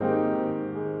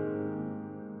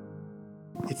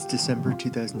It's December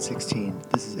 2016.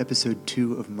 This is episode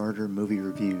 2 of Martyr Movie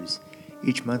Reviews.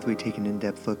 Each month we take an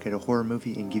in-depth look at a horror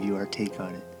movie and give you our take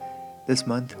on it. This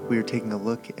month we are taking a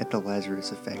look at The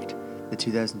Lazarus Effect, the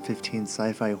 2015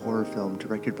 sci-fi horror film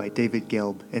directed by David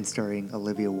Gelb and starring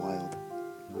Olivia Wilde.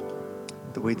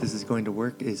 The way this is going to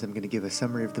work is I'm going to give a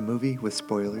summary of the movie with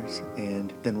spoilers,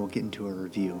 and then we'll get into a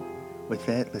review. With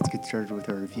that, let's get started with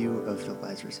our review of The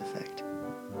Lazarus Effect.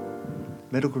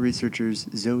 Medical researchers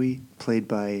Zoe, played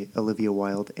by Olivia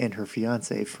Wilde, and her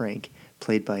fiancé, Frank,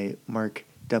 played by Mark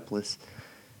Duplass,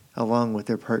 along with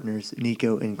their partners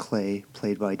Nico and Clay,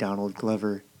 played by Donald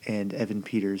Glover and Evan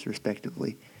Peters,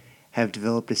 respectively, have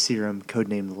developed a serum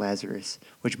codenamed Lazarus,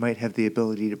 which might have the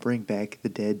ability to bring back the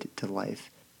dead to life.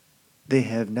 They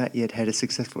have not yet had a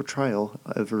successful trial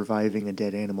of reviving a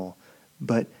dead animal,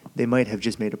 but they might have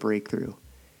just made a breakthrough.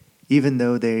 Even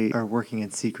though they are working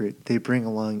in secret, they bring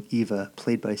along Eva,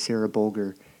 played by Sarah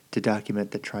Bolger, to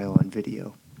document the trial on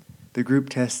video. The group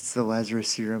tests the Lazarus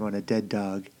serum on a dead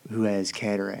dog who has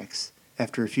cataracts.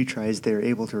 After a few tries, they are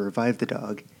able to revive the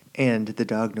dog, and the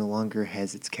dog no longer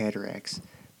has its cataracts,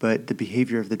 but the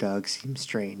behavior of the dog seems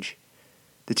strange.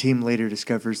 The team later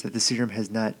discovers that the serum has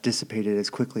not dissipated as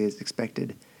quickly as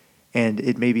expected, and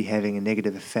it may be having a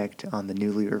negative effect on the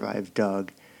newly revived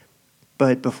dog.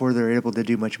 But before they're able to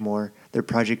do much more, their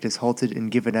project is halted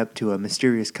and given up to a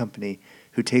mysterious company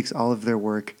who takes all of their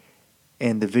work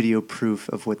and the video proof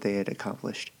of what they had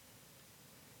accomplished.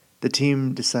 The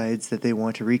team decides that they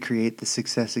want to recreate the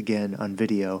success again on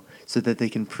video so that they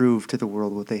can prove to the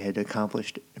world what they had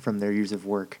accomplished from their years of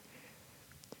work.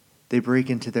 They break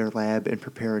into their lab and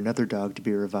prepare another dog to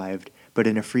be revived, but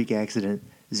in a freak accident,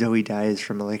 Zoe dies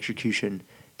from electrocution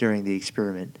during the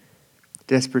experiment.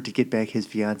 Desperate to get back his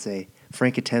fiancée,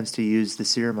 Frank attempts to use the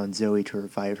serum on Zoe to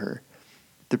revive her.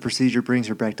 The procedure brings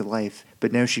her back to life,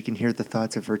 but now she can hear the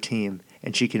thoughts of her team,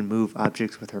 and she can move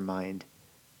objects with her mind.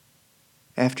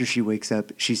 After she wakes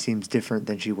up, she seems different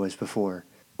than she was before.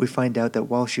 We find out that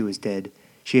while she was dead,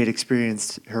 she had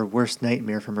experienced her worst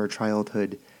nightmare from her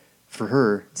childhood. For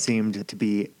her, seemed to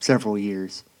be several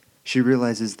years. She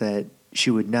realizes that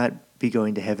she would not be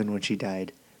going to heaven when she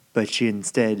died, but she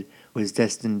instead was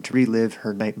destined to relive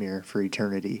her nightmare for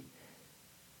eternity.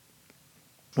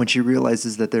 When she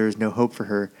realizes that there is no hope for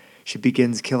her, she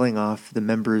begins killing off the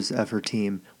members of her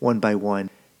team one by one,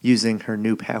 using her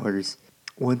new powers.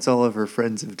 Once all of her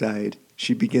friends have died,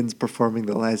 she begins performing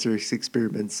the Lazarus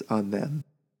experiments on them.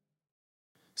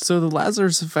 So the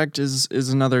Lazarus Effect is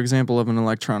another example of an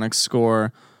electronic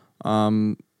score.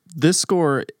 This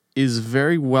score is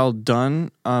very well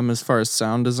done as far as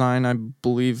sound design. I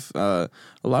believe a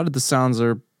lot of the sounds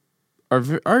are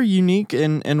unique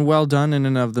and well done in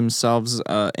and of themselves,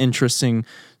 interesting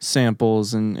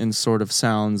samples and sort of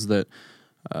sounds that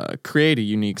create a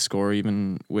unique score,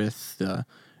 even with the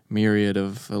myriad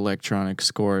of electronic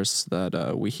scores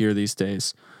that we hear these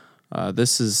days.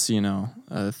 This is,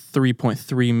 a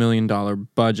 $3.3 million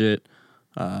budget,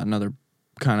 another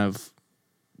kind of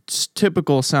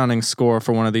typical sounding score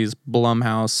for one of these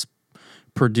Blumhouse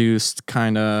produced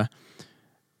kind of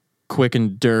quick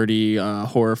and dirty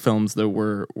horror films that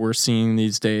we're seeing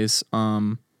these days.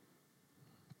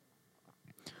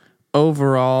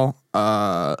 Overall,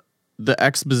 the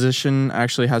exposition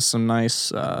actually has some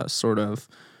nice sort of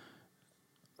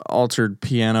altered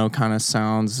piano kind of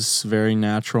sounds. This very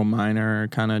natural minor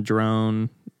kind of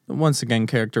drone. Once again,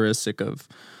 characteristic of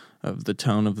the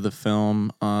tone of the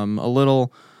film. A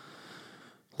little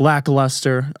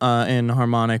lackluster in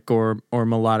harmonic or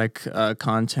melodic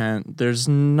content. There's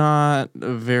not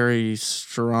a very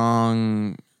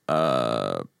strong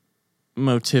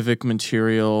motivic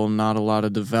material, not a lot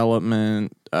of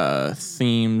development,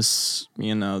 themes,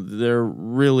 they're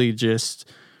really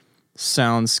just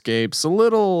soundscapes. A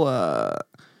little,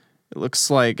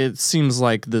 it seems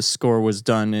like the score was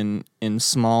done in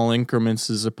small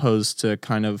increments as opposed to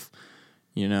kind of,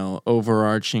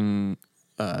 overarching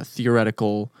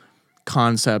theoretical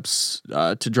concepts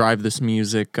to drive this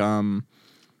music.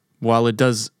 While it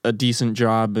does a decent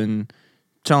job in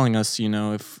telling us,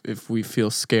 if we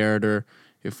feel scared or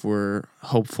if we're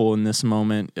hopeful in this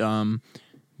moment,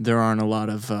 there aren't a lot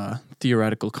of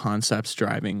theoretical concepts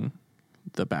driving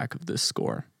the back of this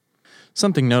score.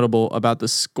 Something notable about the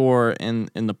score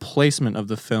and the placement of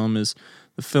the film is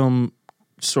the film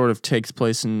sort of takes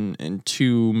place in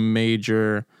two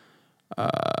major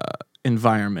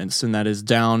environments, and that is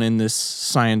down in this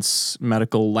science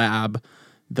medical lab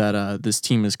that this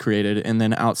team has created, and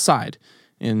then outside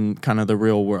in kind of the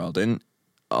real world. And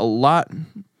a lot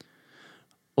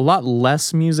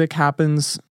less music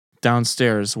happens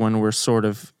downstairs when we're sort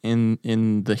of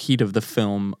in the heat of the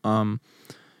film.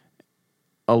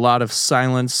 a lot of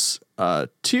silence,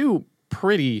 two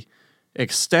pretty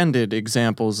extended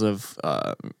examples of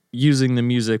using the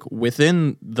music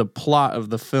within the plot of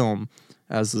the film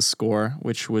as the score,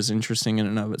 which was interesting in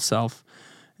and of itself,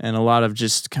 and a lot of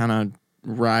just kind of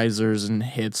risers and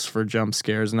hits for jump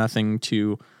scares, nothing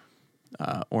too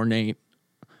ornate.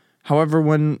 However,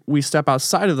 when we step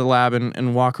outside of the lab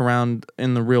and walk around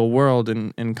in the real world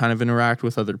and kind of interact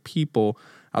with other people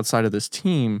outside of this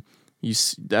team,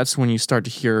 that's when you start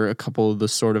to hear a couple of the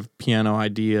sort of piano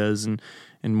ideas and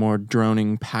more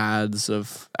droning pads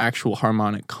of actual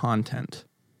harmonic content.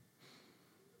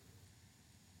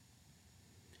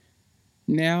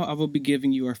 Now I will be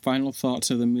giving you our final thoughts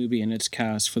of the movie and its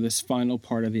cast for this final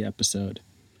part of the episode.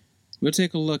 We'll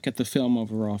take a look at the film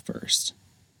overall first.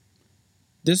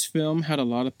 This film had a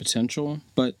lot of potential,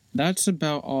 but that's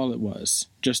about all it was,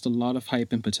 just a lot of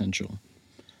hype and potential.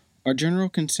 Our general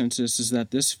consensus is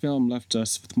that this film left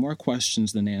us with more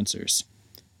questions than answers.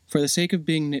 For the sake of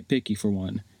being nitpicky for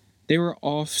one, they were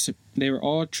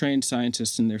all trained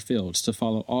scientists in their fields to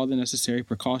follow all the necessary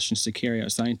precautions to carry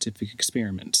out scientific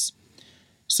experiments.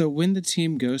 So when the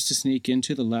team goes to sneak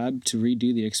into the lab to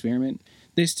redo the experiment,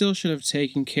 they still should have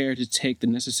taken care to take the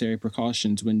necessary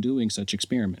precautions when doing such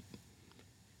experiment.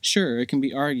 Sure, it can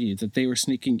be argued that they were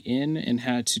sneaking in and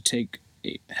had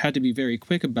to be very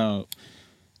quick about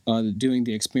doing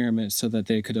the experiment so that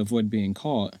they could avoid being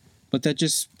caught, but that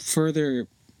just further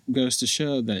goes to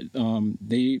show that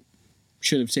they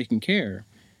should have taken care.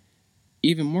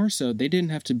 Even more so, they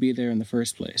didn't have to be there in the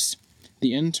first place.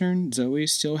 The intern, Zoe,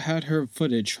 still had her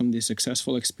footage from the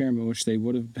successful experiment which they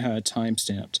would have had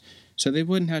time-stamped, so they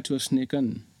wouldn't have to have sneaked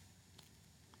in.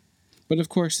 But of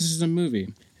course, this is a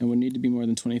movie, and would need to be more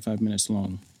than 25 minutes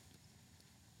long.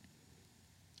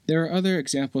 There are other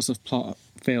examples of plot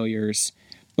failures,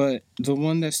 but the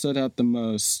one that stood out the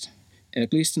most,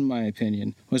 at least in my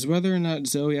opinion, was whether or not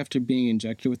Zoe, after being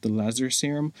injected with the Lazarus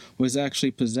serum, was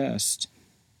actually possessed.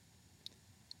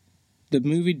 The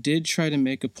movie did try to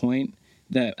make a point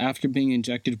that after being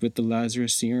injected with the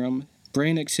Lazarus serum,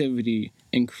 brain activity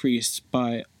increased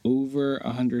by over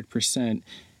 100%,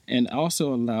 and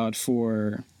also allowed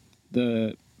for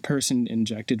the person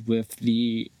injected with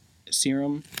the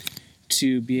serum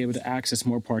to be able to access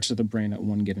more parts of the brain at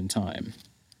one given time.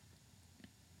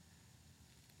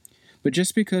 But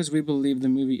just because we believe the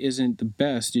movie isn't the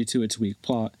best due to its weak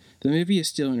plot, the movie is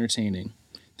still entertaining.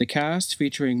 The cast,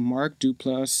 featuring Mark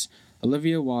Duplass,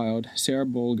 Olivia Wilde, Sarah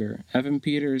Bolger, Evan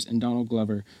Peters, and Donald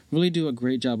Glover, really do a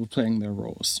great job of playing their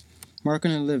roles. Mark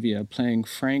and Olivia, playing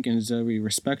Frank and Zoe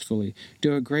respectfully,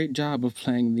 do a great job of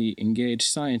playing the engaged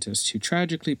scientists who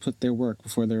tragically put their work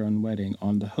before their own wedding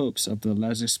on the hopes of the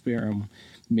Lazarus serum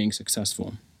being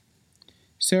successful.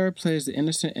 Sarah plays the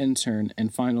innocent intern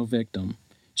and final victim.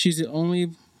 She's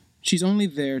only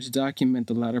there to document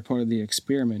the latter part of the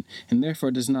experiment, and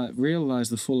therefore does not realize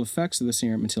the full effects of the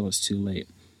serum until it's too late.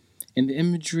 And the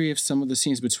imagery of some of the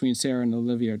scenes between Sarah and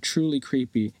Olivia are truly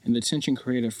creepy, and the tension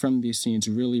created from these scenes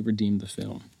really redeemed the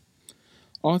film.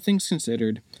 All things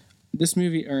considered, this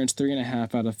movie earns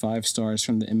 3.5 out of 5 stars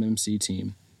from the MMC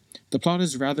team. The plot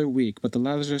is rather weak, but the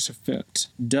Lazarus effect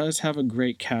does have a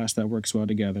great cast that works well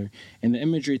together, and the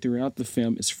imagery throughout the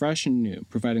film is fresh and new,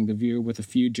 providing the viewer with a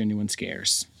few genuine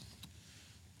scares.